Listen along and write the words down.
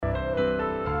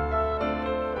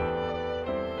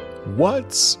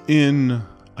What's in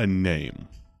a name?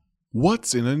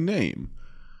 What's in a name?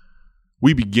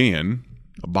 We began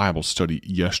a Bible study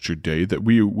yesterday that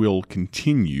we will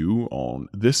continue on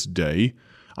this day.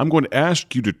 I'm going to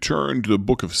ask you to turn to the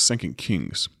book of 2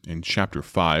 Kings in chapter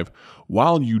 5.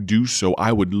 While you do so,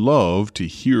 I would love to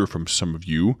hear from some of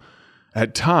you.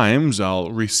 At times,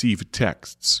 I'll receive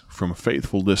texts from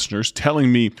faithful listeners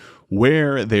telling me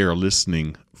where they are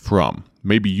listening from.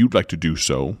 Maybe you'd like to do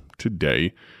so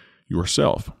today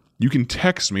yourself. You can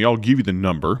text me. I'll give you the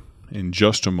number in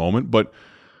just a moment, but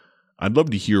I'd love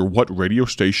to hear what radio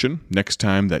station. Next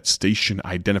time that station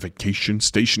identification,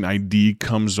 station ID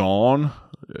comes on,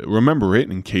 remember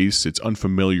it in case it's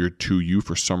unfamiliar to you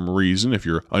for some reason if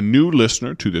you're a new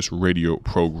listener to this radio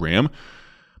program.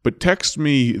 But text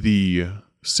me the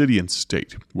city and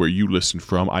state where you listen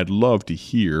from. I'd love to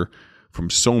hear from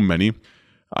so many.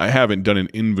 I haven't done an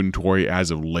inventory as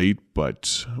of late,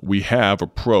 but we have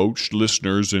approached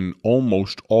listeners in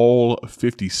almost all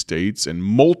 50 states and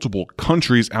multiple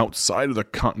countries outside of the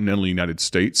continental United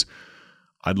States.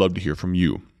 I'd love to hear from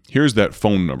you. Here's that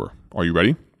phone number. Are you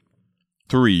ready?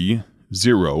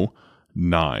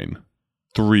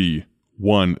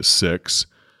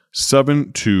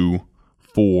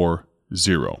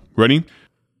 309-316-7240. Ready?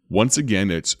 Once again,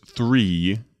 it's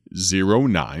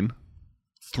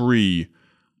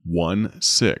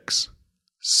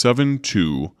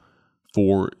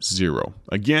 309-316-7240.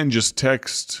 Again, just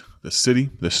text the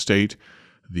city, the state,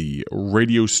 the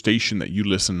radio station that you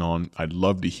listen on. I'd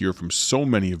love to hear from so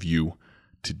many of you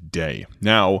today.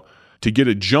 Now, to get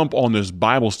a jump on this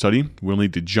Bible study, we'll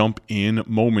need to jump in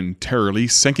momentarily.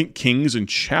 2 Kings in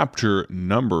chapter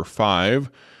number 5.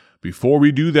 Before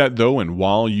we do that, though, and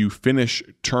while you finish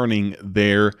turning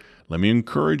there, let me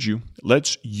encourage you.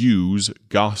 Let's use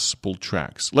gospel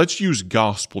tracts. Let's use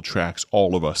gospel tracts,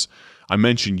 all of us. I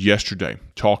mentioned yesterday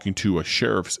talking to a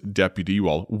sheriff's deputy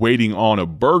while waiting on a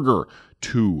burger,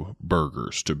 2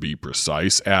 burgers to be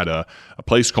precise, at a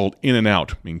place called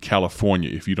In-N-Out in California.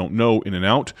 If you don't know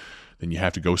In-N-Out, then you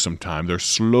have to go sometime. They're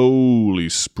slowly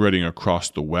spreading across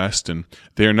the West, and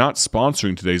they're not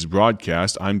sponsoring today's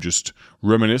broadcast. I'm just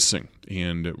reminiscing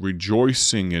and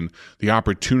rejoicing in the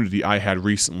opportunity I had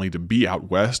recently to be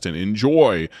out West and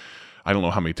enjoy. I don't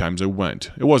know how many times I went.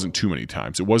 It wasn't too many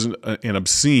times. It wasn't an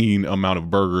obscene amount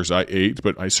of burgers I ate,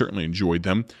 but I certainly enjoyed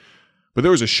them. But there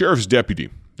was a sheriff's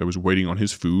deputy that was waiting on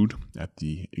his food at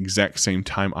the exact same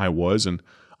time I was, and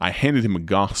I handed him a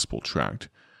gospel tract.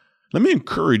 Let me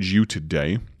encourage you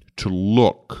today to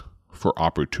look for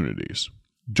opportunities.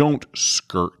 Don't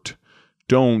skirt.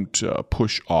 Don't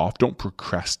push off. Don't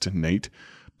procrastinate.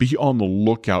 Be on the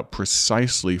lookout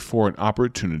precisely for an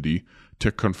opportunity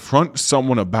to confront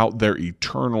someone about their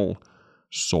eternal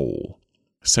soul.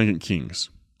 2 Kings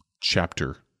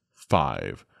chapter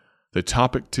 5. The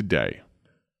topic today,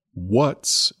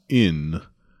 what's in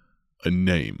a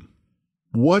name?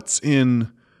 What's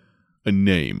in a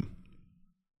name?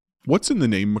 What's in the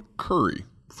name McCurry,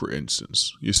 for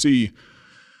instance? You see,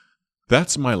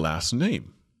 that's my last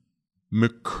name.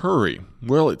 McCurry.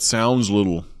 Well, it sounds a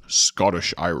little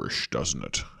Scottish-Irish, doesn't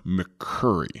it?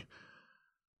 McCurry.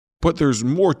 But there's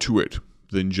more to it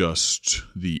than just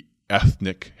the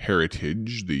ethnic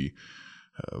heritage, the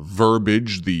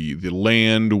verbiage, the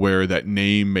land where that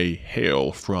name may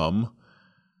hail from.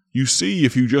 You see,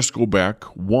 if you just go back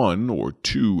 1 or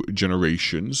 2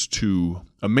 generations to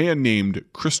a man named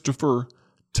Christopher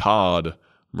Todd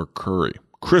McCurry.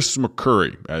 Chris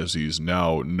McCurry, as he's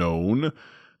now known.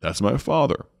 That's my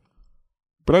father.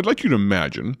 But I'd like you to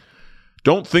imagine,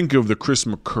 don't think of the Chris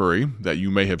McCurry that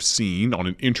you may have seen on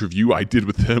an interview I did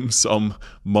with him some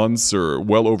months or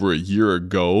well over a year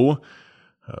ago.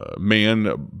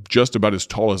 Man just about as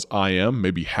tall as I am,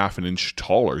 maybe half an inch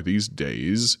taller these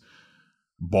days.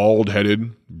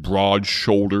 Bald-headed,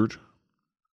 broad-shouldered.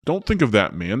 Don't think of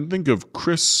that man. Think of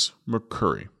Chris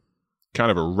McCurry. Kind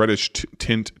of a reddish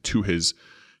tint to his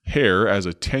hair as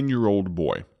a 10-year-old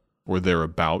boy, or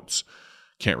thereabouts.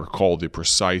 Can't recall the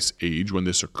precise age when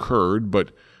this occurred,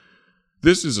 but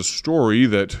this is a story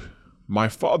that my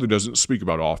father doesn't speak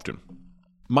about often.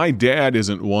 My dad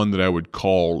isn't one that I would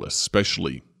call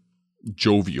especially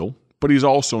jovial, but he's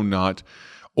also not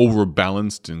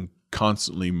overbalanced and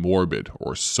constantly morbid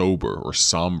or sober or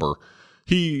somber.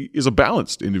 He is a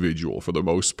balanced individual for the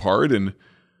most part,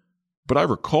 but I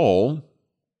recall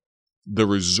the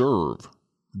reserve,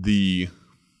 the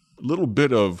little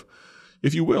bit of,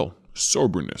 if you will,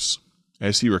 soberness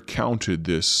as he recounted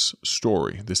this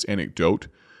story, this anecdote.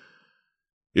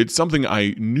 It's something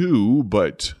I knew,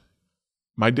 but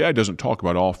my dad doesn't talk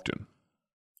about often.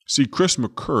 See, Chris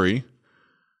McCurry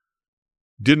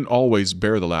didn't always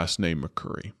bear the last name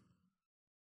McCurry.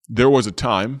 There was a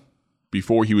time,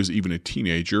 before he was even a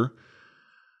teenager,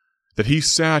 that he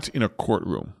sat in a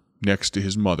courtroom next to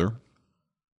his mother.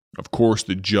 Of course,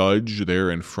 the judge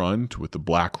there in front with the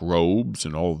black robes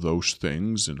and all of those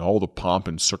things and all the pomp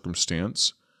and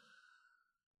circumstance.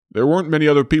 There weren't many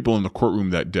other people in the courtroom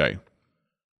that day.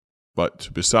 But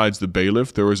besides the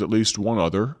bailiff, there was at least one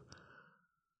other,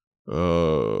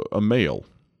 a male,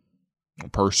 a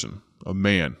person, a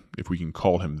man, if we can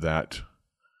call him that,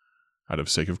 out of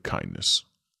sake of kindness.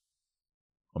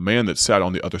 A man that sat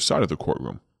on the other side of the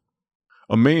courtroom.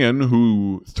 A man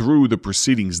who, through the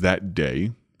proceedings that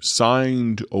day,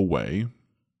 signed away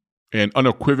and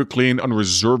unequivocally and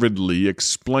unreservedly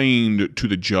explained to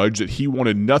the judge that he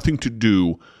wanted nothing to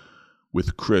do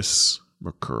with Chris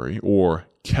McCurry or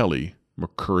Kelly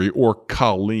McCurry or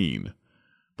Colleen.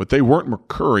 But they weren't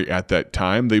McCurry at that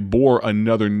time. They bore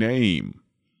another name.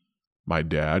 My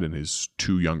dad and his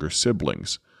two younger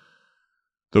siblings.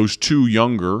 Those two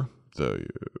younger, the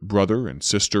brother and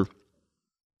sister,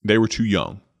 they were too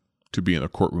young to be in the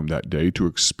courtroom that day to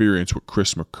experience what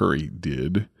Chris McCurry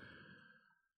did.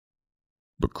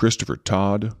 But Christopher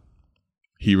Todd,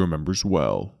 he remembers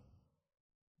well,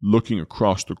 looking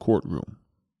across the courtroom,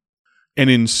 and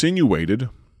insinuated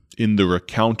in the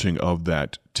recounting of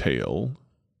that tale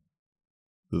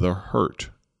the hurt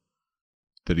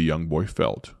that a young boy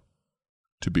felt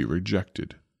to be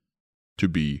rejected, to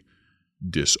be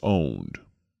disowned,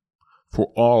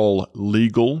 for all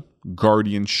legal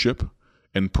guardianship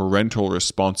and parental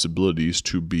responsibilities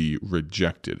to be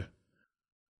rejected.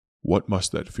 What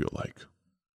must that feel like?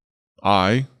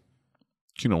 I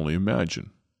can only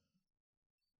imagine.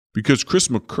 Because Chris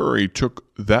McCurry took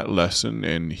that lesson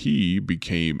and he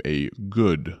became a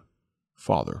good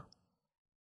father.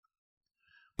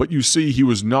 But you see, he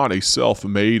was not a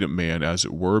self-made man, as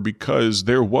it were, because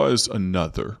there was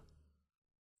another.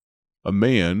 A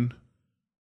man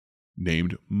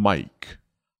named Mike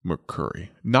McCurry.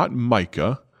 Not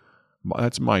Micah.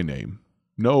 That's my name.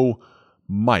 No,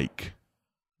 Mike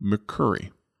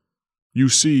McCurry. You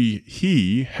see,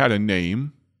 he had a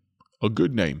name, a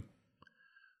good name,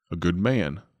 a good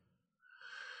man.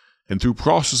 And through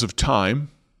process of time,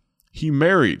 he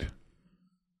married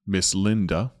Miss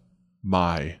Linda,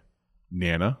 my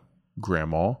Nana,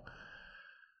 Grandma,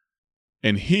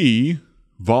 and he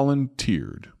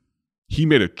volunteered. He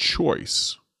made a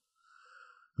choice.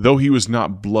 Though he was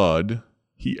not blood,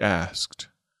 he asked,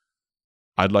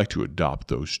 "I'd like to adopt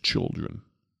those children."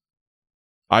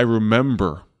 I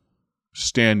remember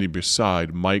standing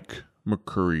beside Mike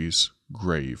McCurry's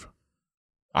grave.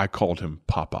 I called him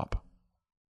Pop-Up.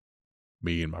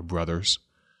 Me and my brothers.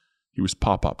 He was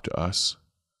Pop-Up to us.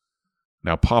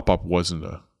 Now, Pop-Up wasn't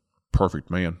a perfect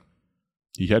man.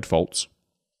 He had faults.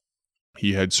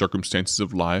 He had circumstances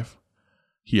of life.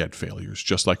 He had failures,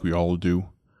 just like we all do.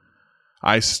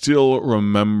 I still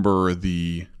remember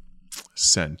the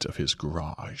scent of his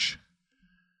garage,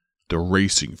 the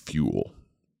racing fuel,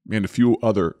 and a few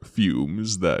other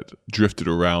fumes that drifted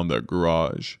around that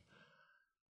garage.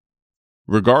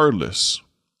 Regardless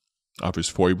of his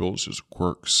foibles, his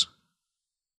quirks,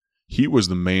 he was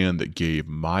the man that gave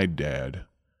my dad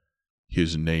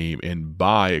his name, and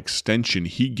by extension,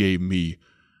 he gave me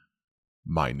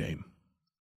my name.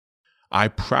 I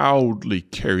proudly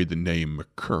carry the name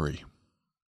McCurry.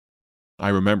 I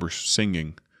remember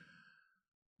singing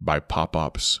by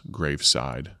Pop-Up's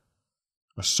graveside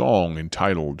a song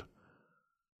entitled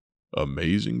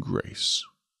Amazing Grace.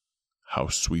 How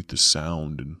sweet the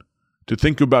sound, and to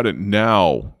think about it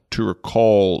now, to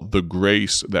recall the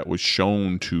grace that was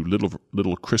shown to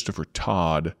little Christopher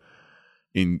Todd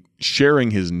in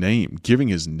sharing his name, giving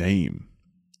his name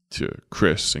to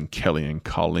Chris and Kelly and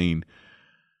Colleen,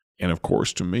 and of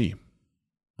course to me,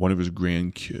 one of his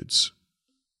grandkids,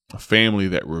 a family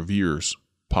that reveres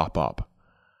Pop-Up,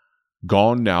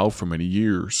 gone now for many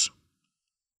years.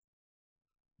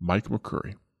 Mike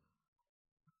McCurry.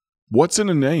 What's in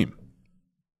a name?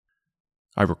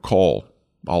 I recall,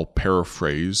 I'll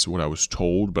paraphrase what I was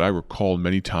told, but I recall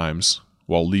many times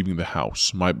while leaving the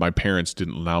house. My parents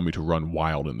didn't allow me to run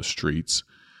wild in the streets.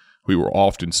 We were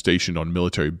often stationed on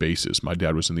military bases. My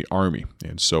dad was in the Army,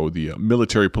 and so the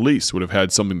military police would have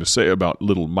had something to say about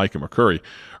little Micah McCurry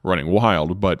running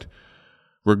wild. But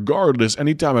regardless,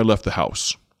 anytime I left the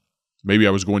house, maybe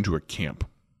I was going to a camp,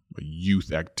 a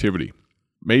youth activity.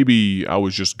 Maybe I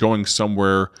was just going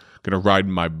somewhere, going to ride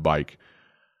my bike.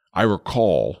 I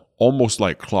recall, almost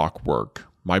like clockwork,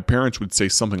 my parents would say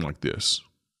something like this: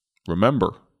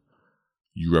 "Remember,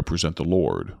 you represent the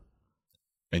Lord,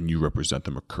 and you represent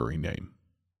the McCurry name.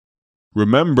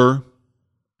 Remember,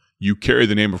 You carry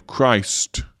the name of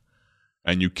Christ,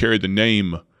 and you carry the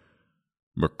name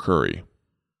McCurry.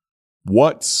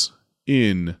 What's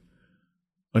in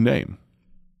a name?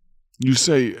 You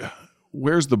say,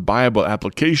 where's the Bible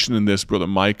application in this, Brother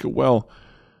Mike? Well,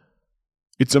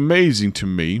 it's amazing to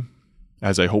me,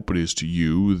 as I hope it is to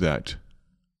you, that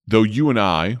though you and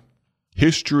I,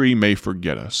 history may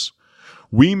forget us.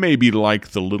 We may be like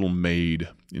the little maid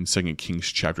in 2 Kings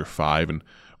chapter 5, and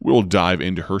we'll dive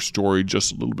into her story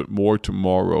just a little bit more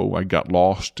tomorrow. I got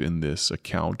lost in this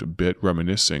account a bit,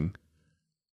 reminiscing.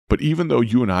 But even though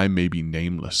you and I may be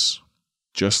nameless,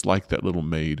 just like that little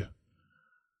maid,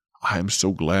 I am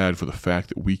so glad for the fact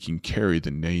that we can carry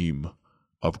the name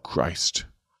of Christ.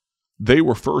 They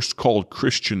were first called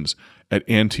Christians at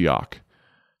Antioch.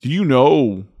 Do you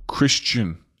know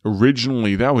Christian,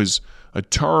 originally, that was a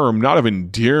term not of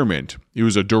endearment. It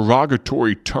was a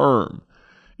derogatory term.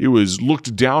 It was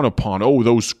looked down upon. Oh,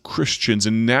 those Christians.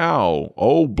 And now,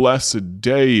 oh, blessed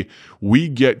day, we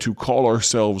get to call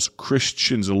ourselves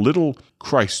Christians, little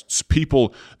Christs,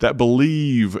 people that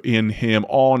believe in Him,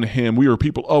 on Him. We are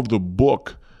people of the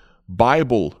book,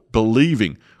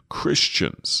 Bible-believing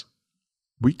Christians.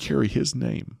 We carry His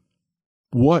name.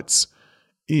 What's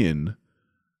in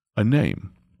a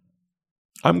name?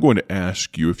 I'm going to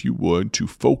ask you, if you would, to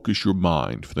focus your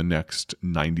mind for the next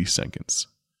 90 seconds.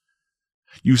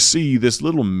 You see, this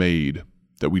little maid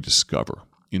that we discover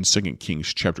in 2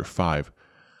 Kings chapter 5,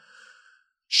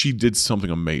 she did something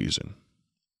amazing.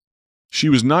 She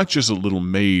was not just a little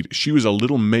maid, she was a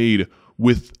little maid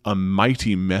with a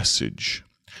mighty message.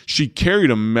 She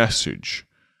carried a message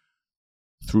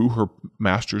through her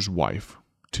master's wife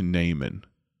to Naaman.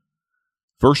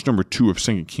 Verse number 2 of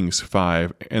 2 Kings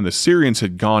 5, and the Syrians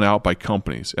had gone out by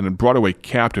companies and had brought away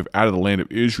captive out of the land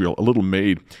of Israel a little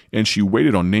maid, and she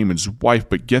waited on Naaman's wife.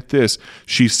 But get this,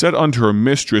 she said unto her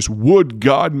mistress, Would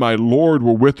God my Lord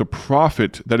were with the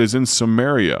prophet that is in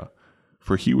Samaria,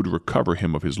 for he would recover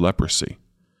him of his leprosy.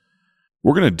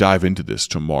 We're going to dive into this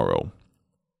tomorrow.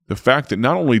 The fact that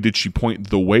not only did she point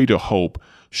the way to hope,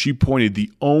 she pointed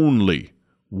the only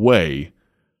way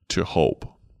to hope.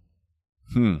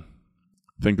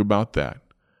 Think about that.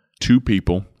 Two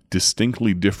people,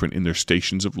 distinctly different in their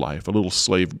stations of life. A little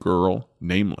slave girl,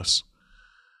 nameless.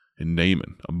 And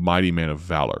Naaman, a mighty man of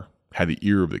valor, had the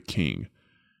ear of the king.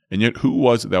 And yet who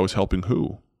was it that was helping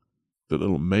who? The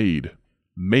little maid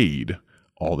made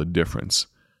all the difference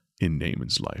in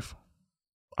Naaman's life.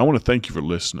 I want to thank you for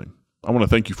listening. I want to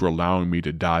thank you for allowing me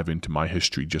to dive into my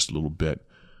history just a little bit.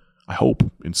 I hope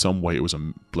in some way it was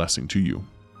a blessing to you.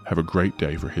 Have a great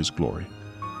day for His glory.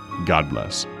 God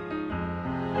bless.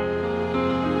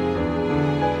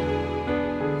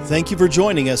 Thank you for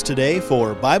joining us today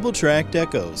for Bible Tract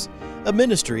Echoes, a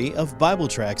ministry of Bible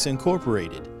Tracts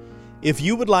Incorporated. If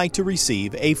you would like to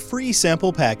receive a free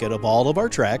sample packet of all of our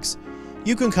tracts,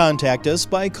 you can contact us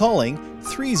by calling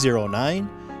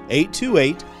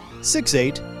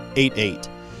 309-828-6888.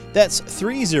 That's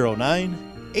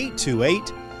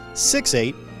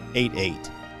 309-828-6888.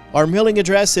 Our mailing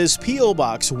address is P.O.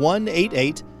 Box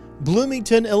 188,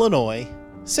 Bloomington, Illinois,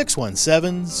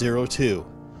 61702.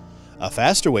 A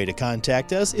faster way to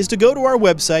contact us is to go to our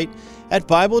website at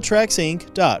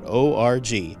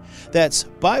BibleTractsInc.org. That's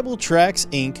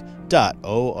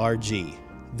BibleTractsInc.org.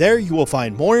 There you will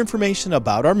find more information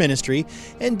about our ministry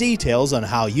and details on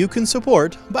how you can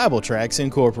support Bible Tracts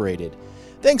Incorporated.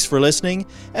 Thanks for listening,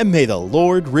 and may the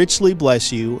Lord richly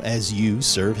bless you as you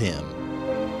serve Him.